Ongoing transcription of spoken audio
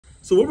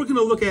So what we're going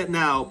to look at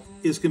now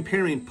is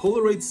comparing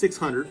Polaroid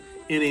 600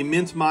 in a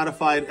mint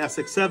modified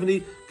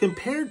SX70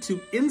 compared to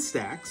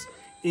Instax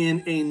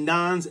in a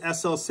NONS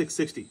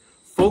SL660.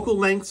 Focal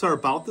lengths are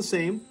about the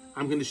same.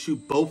 I'm going to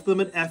shoot both of them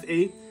at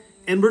f8,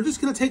 and we're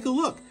just going to take a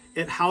look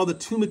at how the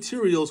two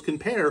materials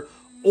compare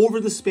over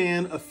the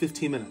span of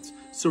 15 minutes.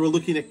 So we're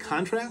looking at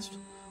contrast,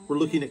 we're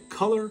looking at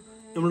color,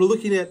 and we're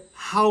looking at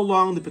how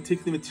long the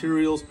particular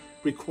materials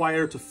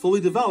require to fully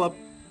develop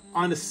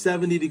on a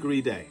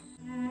 70-degree day.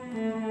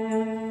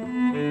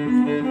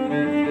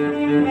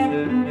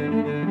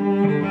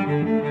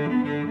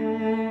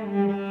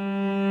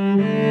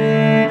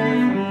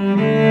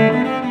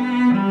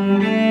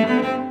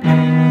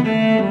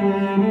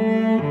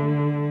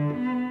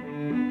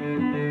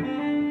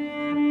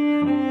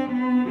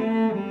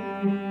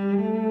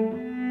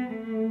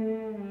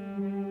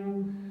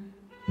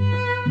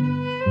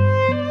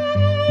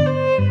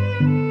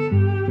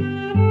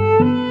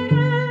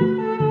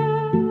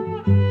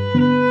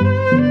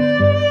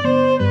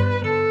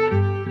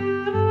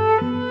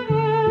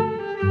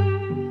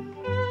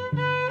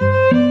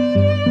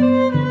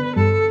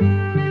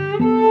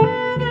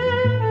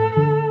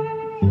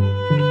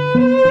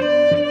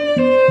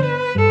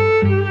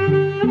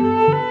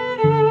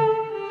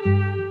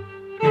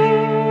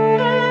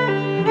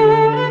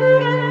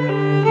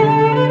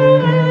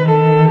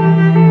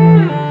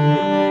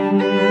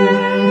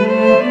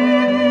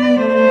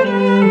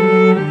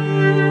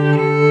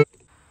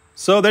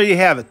 So there you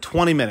have it,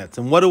 20 minutes.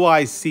 And what do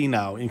I see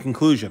now in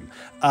conclusion?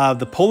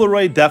 The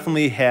Polaroid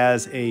definitely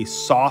has a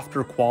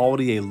softer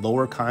quality, a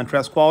lower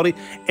contrast quality,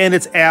 and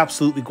it's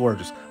absolutely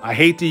gorgeous. I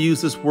hate to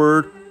use this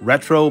word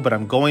retro, but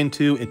I'm going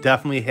to. It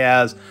definitely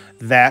has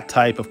that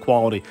type of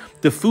quality.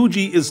 The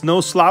Fuji is no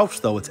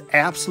slouch though. It's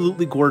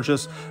absolutely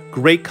gorgeous,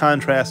 great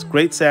contrast,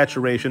 great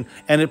saturation,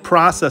 and it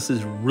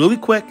processes really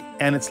quick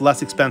and it's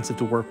less expensive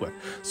to work with.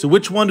 So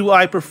which one do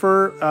I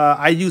prefer?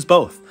 I use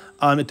both.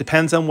 It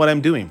depends on what I'm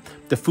doing.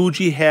 The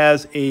Fuji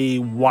has a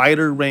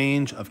wider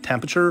range of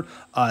temperature.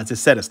 As I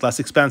said, it's less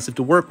expensive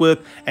to work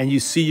with, and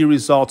you see your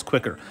results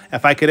quicker.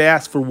 If I could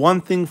ask for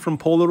one thing from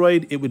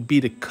Polaroid, it would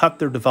be to cut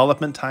their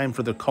development time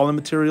for their color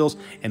materials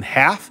in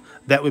half.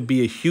 That would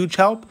be a huge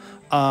help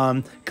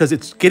because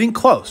it's getting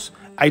close.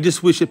 I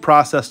just wish it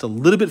processed a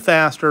little bit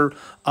faster,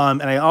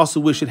 and I also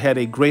wish it had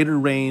a greater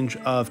range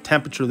of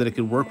temperature that it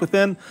could work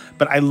within,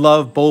 but I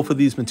love both of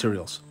these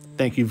materials.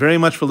 Thank you very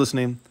much for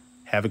listening.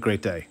 Have a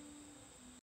great day.